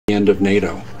end of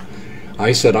NATO.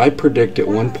 I said I predict at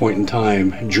one point in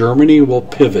time Germany will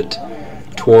pivot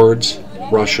towards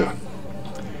Russia.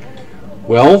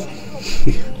 Well,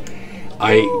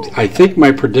 I think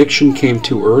my prediction came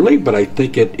too early, but I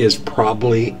think it is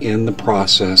probably in the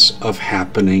process of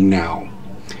happening now.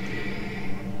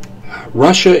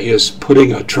 Russia is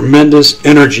putting a tremendous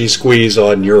energy squeeze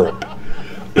on Europe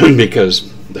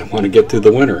because they want to get through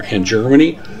the winter. And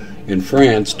Germany and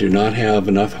France do not have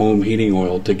enough home heating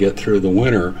oil to get through the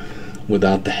winter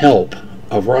without the help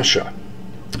of Russia.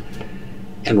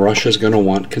 And Russia's going to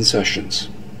want concessions.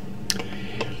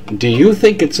 Do you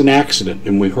think it's an accident?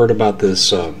 And we heard about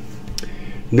this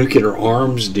nuclear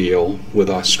arms deal with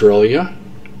Australia,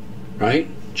 right?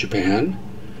 Japan,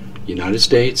 United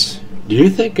States. Do you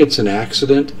think it's an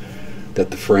accident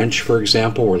that the French, for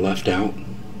example, were left out?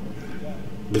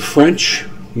 The French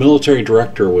military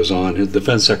director was on, his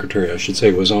defense secretary, I should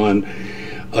say, was on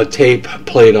a tape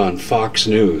played on Fox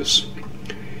News.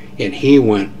 And he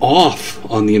went off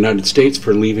on the United States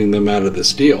for leaving them out of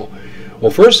this deal.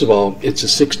 Well, first of all, it's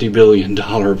a $60 billion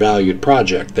valued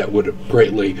project that would have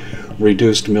greatly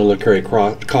reduced military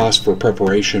costs for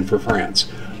preparation for France.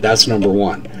 That's number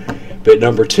one. But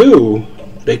number two,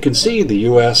 they can see the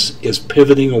U.S. is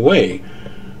pivoting away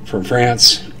from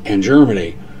France and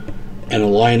Germany and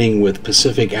aligning with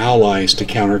Pacific allies to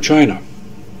counter China.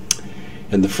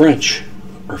 And the French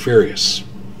are furious.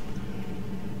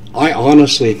 I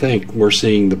honestly think we're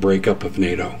seeing the breakup of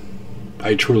NATO.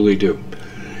 I truly do.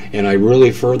 And I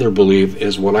really further believe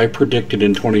is what I predicted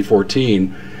in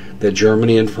 2014, that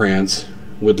Germany and France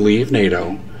would leave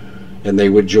NATO and they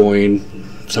would join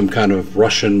some kind of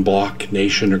Russian bloc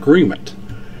nation agreement.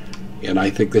 And I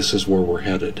think this is where we're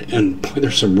headed. And boy,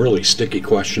 there's some really sticky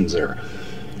questions there.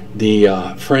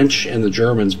 The French and the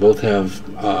Germans both have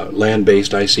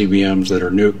land-based ICBMs that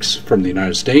are nukes from the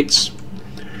United States,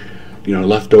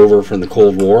 left over from the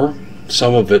Cold War.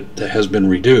 Some of it has been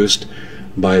reduced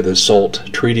by the SALT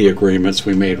treaty agreements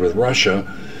we made with Russia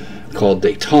called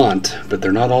détente, but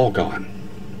they're not all gone.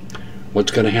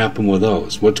 What's going to happen with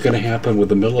those? What's going to happen with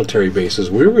the military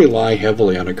bases? We rely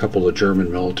heavily on a couple of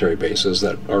German military bases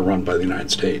that are run by the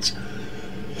United States.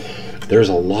 There's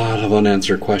a lot of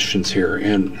unanswered questions here,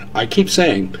 and I keep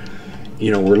saying,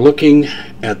 we're looking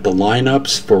at the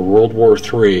lineups for World War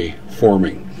III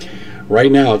forming.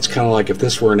 Right now, it's kind of like if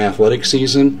this were an athletic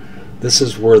season. This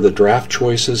is where the draft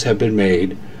choices have been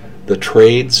made, the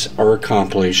trades are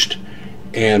accomplished,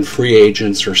 and free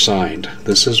agents are signed.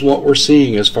 This is what we're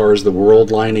seeing as far as the world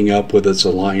lining up with its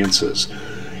alliances.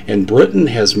 And Britain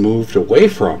has moved away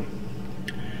from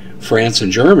France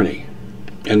and Germany,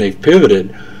 and they've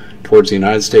pivoted towards the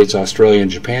United States, Australia, and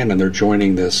Japan, and they're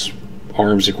joining this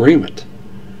arms agreement.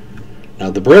 Now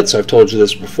the Brits, I've told you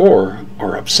this before,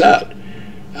 are upset.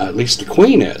 At least the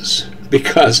Queen is,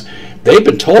 because they've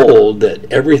been told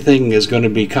that everything is going to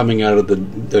be coming out of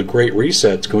the Great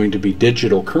Reset is going to be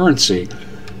digital currency,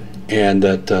 and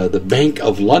that the Bank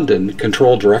of London,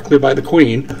 controlled directly by the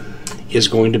Queen, is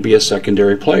going to be a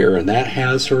secondary player, and that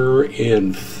has her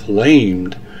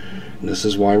inflamed. And this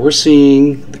is why we're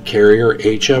seeing the carrier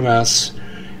HMS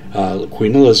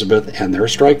Queen Elizabeth and their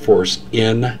strike force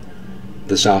in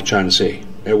the South China Sea.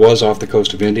 It was off the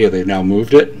coast of India. They've now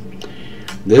moved it.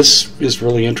 This is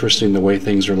really interesting, the way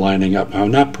things are lining up. I'm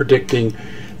not predicting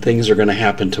things are going to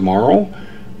happen tomorrow,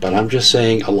 but I'm just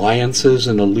saying alliances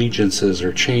and allegiances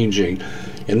are changing.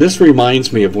 And this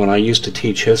reminds me of when I used to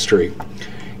teach history,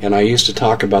 and I used to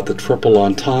talk about the Triple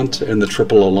Entente and the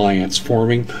Triple Alliance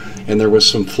forming, and there was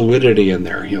some fluidity in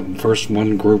there. First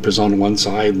one group is on one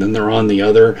side, then they're on the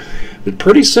other. But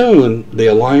pretty soon, the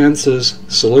alliances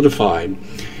solidified,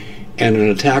 and an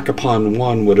attack upon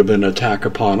one would have been an attack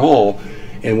upon all.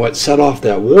 And what set off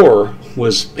that war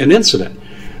was an incident,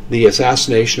 the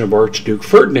assassination of Archduke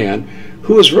Ferdinand,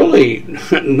 who was really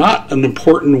not an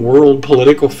important world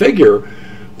political figure,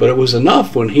 but it was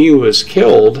enough when he was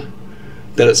killed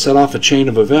that it set off a chain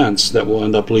of events that will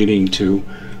end up leading to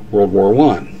World War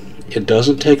I. It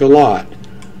doesn't take a lot.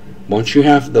 Once you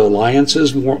have the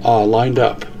alliances lined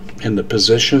up and the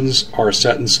positions are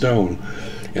set in stone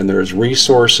and there's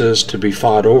resources to be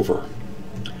fought over,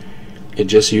 it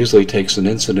just usually takes an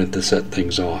incident to set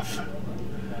things off.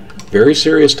 Very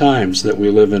serious times that we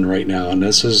live in right now, and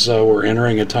this is we're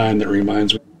entering a time that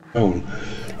reminds me of our own,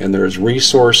 and there's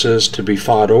resources to be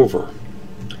fought over.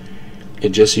 It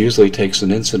just usually takes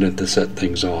an incident to set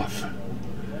things off.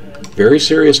 Very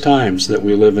serious times that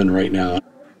we live in right now,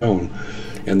 and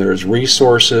there's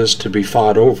resources to be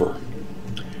fought over.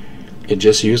 It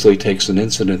just usually takes an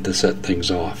incident to set things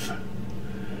off.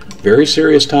 very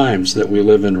serious times that we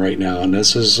live in right now, and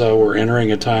this is we're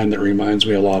entering a time that reminds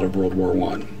me a lot of World War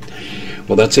I.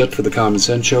 Well, that's it for the Common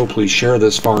Sense Show. Please share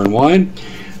this far and wide.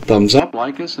 Thumbs up,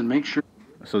 like us, and make sure.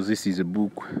 So this is a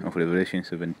book of Revelation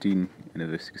 17 and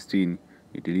verse 16.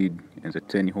 It reads, "And the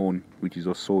 10 horn, which is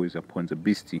also is upon the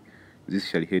beast, this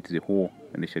shall hate the whore,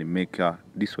 and they shall make her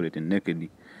desolate and naked,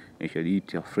 and shall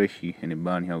eat her flesh, and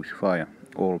burn her with fire.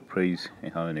 All praise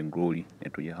and honor and glory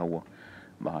unto Yahweh,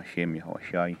 Bahashem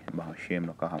Yahushai, Bahashem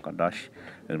Nakaha Kadash,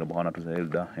 and the Bahana to the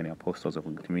elder and the apostles of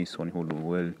the Mason who do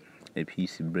well. A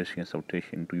peace, blessing, and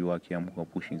salvation to you, Akiam, who are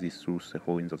pushing these truths, the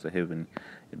four winds of the heaven,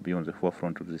 and be on the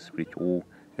forefront of the spiritual war,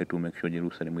 to make sure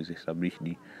Jerusalem is established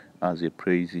as a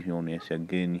praise on us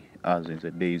again, as in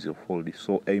the days of old.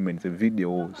 So, amen. The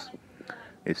video was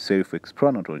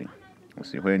self-explanatory.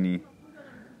 See, when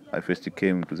I first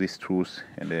came to this truth,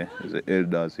 and the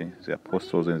elders, the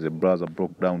apostles, and the brothers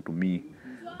broke down to me,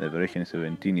 Revelation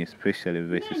 17, especially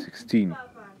verse 16.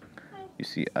 You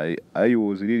see, I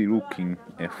was really looking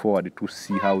forward to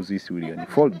see how this will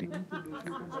unfold.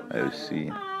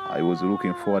 I was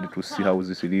looking forward to see how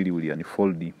this really will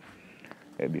unfold,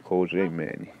 because,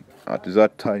 amen, at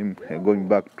that time, going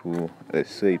back to,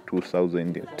 let's say,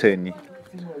 2010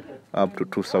 up to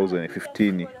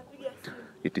 2015,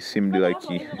 it seemed like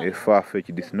a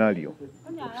far-fetched scenario.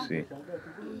 You see,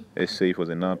 let's say for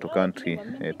the NATO country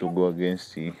to go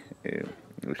against, you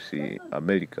see,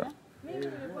 America.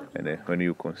 And when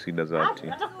you consider that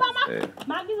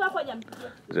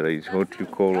there is what you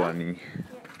call an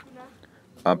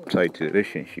uptight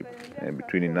relationship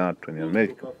between NATO and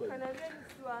America,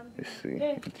 you see,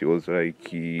 it was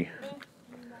like a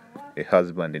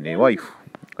husband and a wife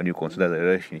when you consider the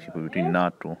relationship between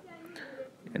NATO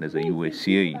and the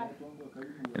USA.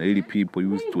 And really people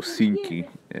used to think,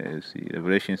 see,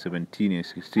 Revelation 17 and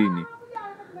 16,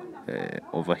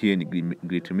 over here in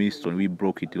Great Millstone, we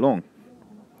broke it long.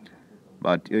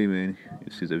 But, amen,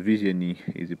 you see, the vision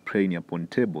is praying upon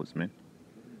tables, man.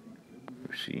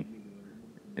 You see,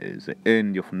 the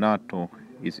end of NATO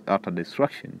is utter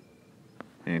destruction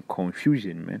and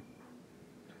confusion, man.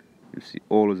 You see,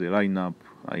 all the lineup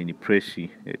are in press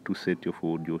to set of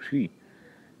Joshi.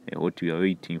 What we are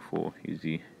waiting for is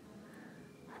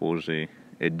for the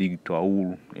digital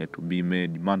rule to be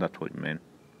made mandatory, man.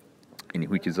 In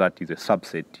which that is a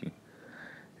subset,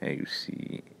 you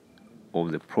see, of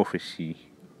the prophecy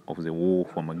of the war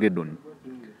for Armageddon,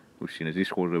 which in this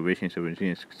whole Revelation 17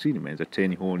 and 16, man, the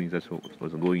 10 horns that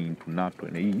was going into NATO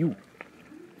and the EU,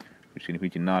 which in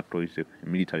which NATO is a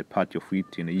military part of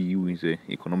it and the EU is the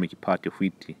economic part of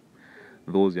it.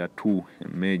 Those are two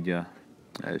major,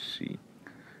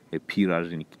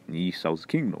 pillars in the South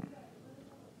Kingdom.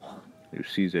 You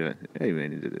see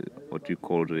what you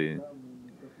call the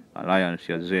alliance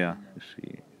is there. You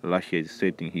see, Russia is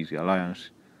setting his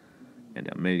alliance, and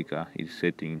America is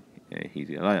setting his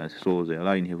alliance. So the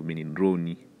alliance have been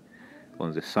drawn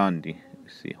on the Sunday.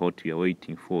 See, what we are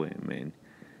waiting for, man,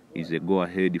 is a go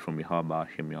ahead from Yahweh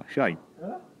Hashem Yahushai.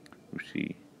 You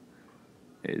see,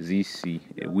 this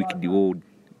wicked world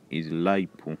is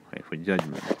ripe for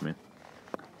judgment, man.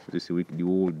 This wicked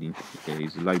world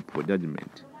is ripe for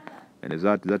judgment. And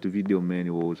that video,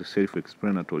 man, was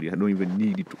self-explanatory. I don't even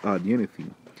need to add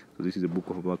anything. So this is the book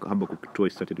of Habakkuk 2. I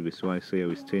started verse 1. I say, I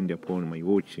will stand upon my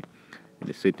watch, and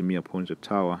they set me upon the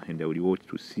tower, and I will watch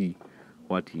to see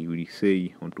what he will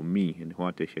say unto me, and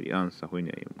what I shall answer when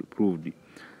I am reproved.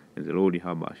 And the Lord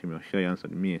Hashem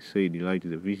answered me and said, Light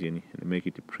the vision, and make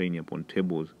it plain upon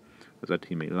tables, that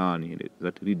he may learn, and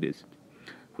that readeth.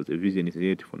 For the vision is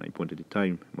yet for an appointed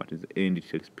time, but in the end it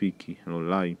shall speak and not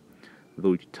lie.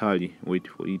 Though it tarry, wait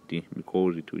for it,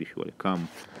 because it will surely come,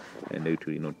 and it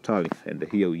will not tarry. And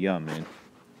here we are, man,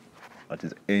 at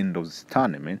the end of this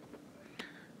tunnel, man.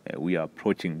 We are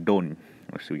approaching dawn,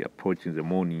 so we are approaching the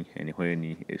morning, and when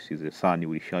the sun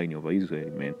will shine over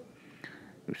Israel, man,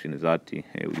 you see that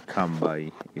will come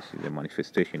by the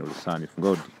manifestation of the Son of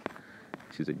God.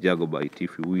 This is a Jacobite,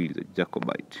 if you will, the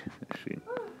Jacobite. See.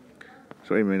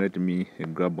 So, amen, let me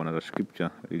grab another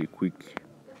scripture really quick.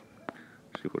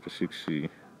 46.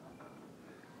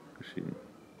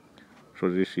 So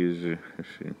this is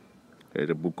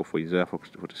the book of Isaiah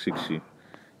 46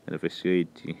 and verse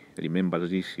 8. Remember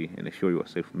this and show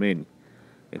yourself men.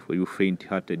 For you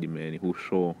faint-hearted men who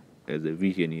saw the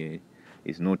vision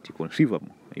is not conceivable.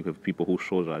 You have people who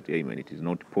show that, amen, it is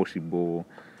not possible.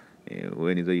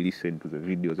 When they listen to the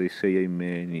video, they say,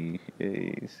 amen,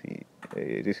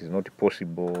 this is not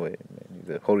possible.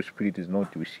 The Holy Spirit is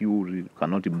not with you. You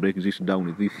cannot break this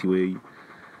down this way.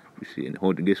 You see, and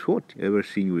guess what?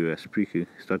 Everything we are speaking,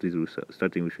 starting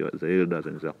with the elders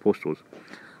and the apostles,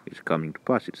 is coming to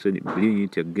pass. It said, bring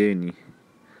it again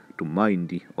to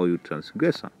mind, or you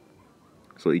transgressor.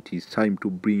 So it is time to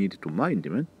bring it to mind,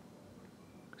 man.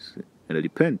 And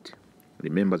repent.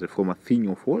 Remember the former thing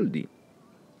of old.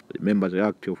 Remember the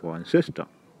act of our ancestor.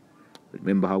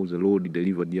 Remember how the Lord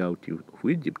delivered you out of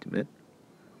Egypt, man.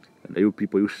 And you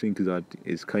people, you think that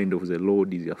it's kind of the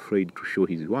Lord is afraid to show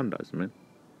his wonders, man.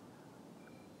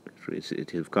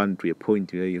 It has come to a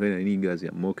point where when niggas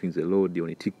are mocking the Lord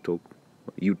on TikTok,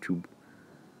 YouTube.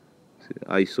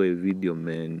 I saw a video,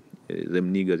 man.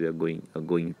 Them niggas are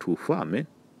going too far, man.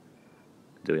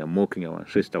 They were mocking our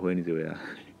ancestor when they were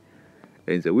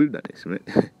in the wilderness, man.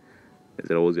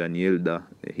 There was an elder,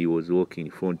 he was walking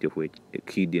in front of a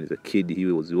kid, and the kid, he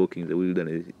was walking in the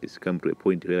wilderness. It's come to a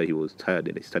point where he was tired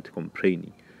and he started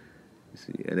complaining. You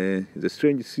see, and the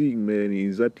strange thing, man,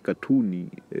 is that cartoon,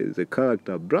 the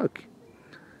character black.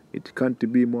 It can't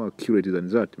be more accurate than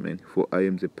that, man. For I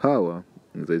am the power,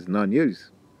 and there is none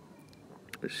else.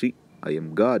 You see, I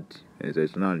am God, and there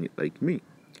is none like me.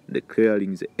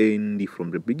 Declaring the end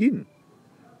from the beginning.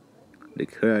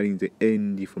 Declaring the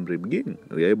end from the beginning.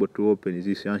 We are able to open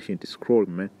this ancient scroll,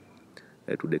 man,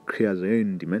 to declare the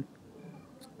end, man.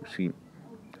 You see,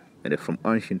 and from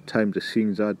ancient times, the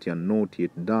things that are not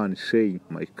yet done, say,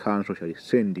 my counsel shall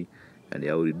ascend, and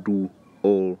I will do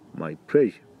all my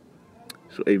pleasure.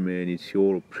 So, amen. It's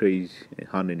all praise and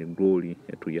honor and glory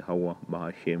to Yahweh,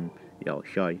 Bahashem,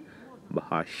 Yahushai,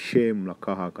 Bahashem,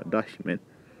 Lakaha Kadash, man.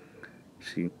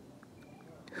 See,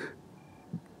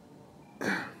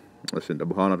 I send a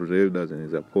honor to the elders and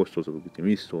the apostles of the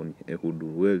mission who do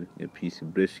well, a peace,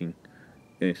 blessing,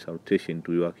 and salutation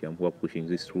to you who are pushing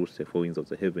these truths, the four winds of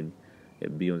the heaven,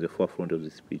 and be on the forefront of the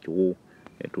spiritual war,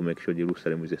 and to make sure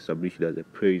Jerusalem is established as a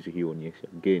praise here on earth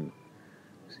again.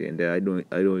 See, and I don't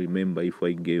remember if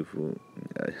I gave.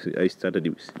 I started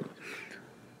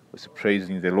with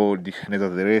praising the Lord.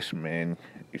 Nevertheless, man,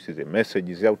 you see the message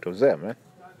is out of there, man.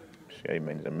 See,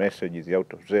 amen. The message is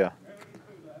out of there.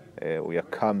 We are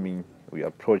coming. We are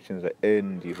approaching the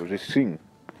end of this thing.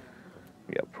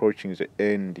 We are approaching the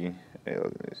end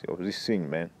of this thing,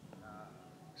 man.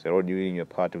 So, Lord, you're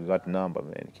part of that number,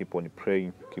 man. Keep on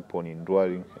praying, keep on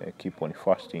enduring, keep on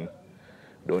fasting.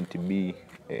 Don't be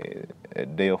a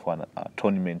day of an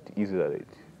atonement Israelite.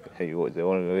 Hey, the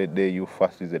only day you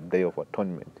fast is the day of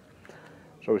atonement.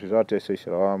 So with that, I say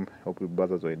shalom. Hope you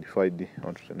brothers are edified.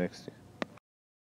 On to the next.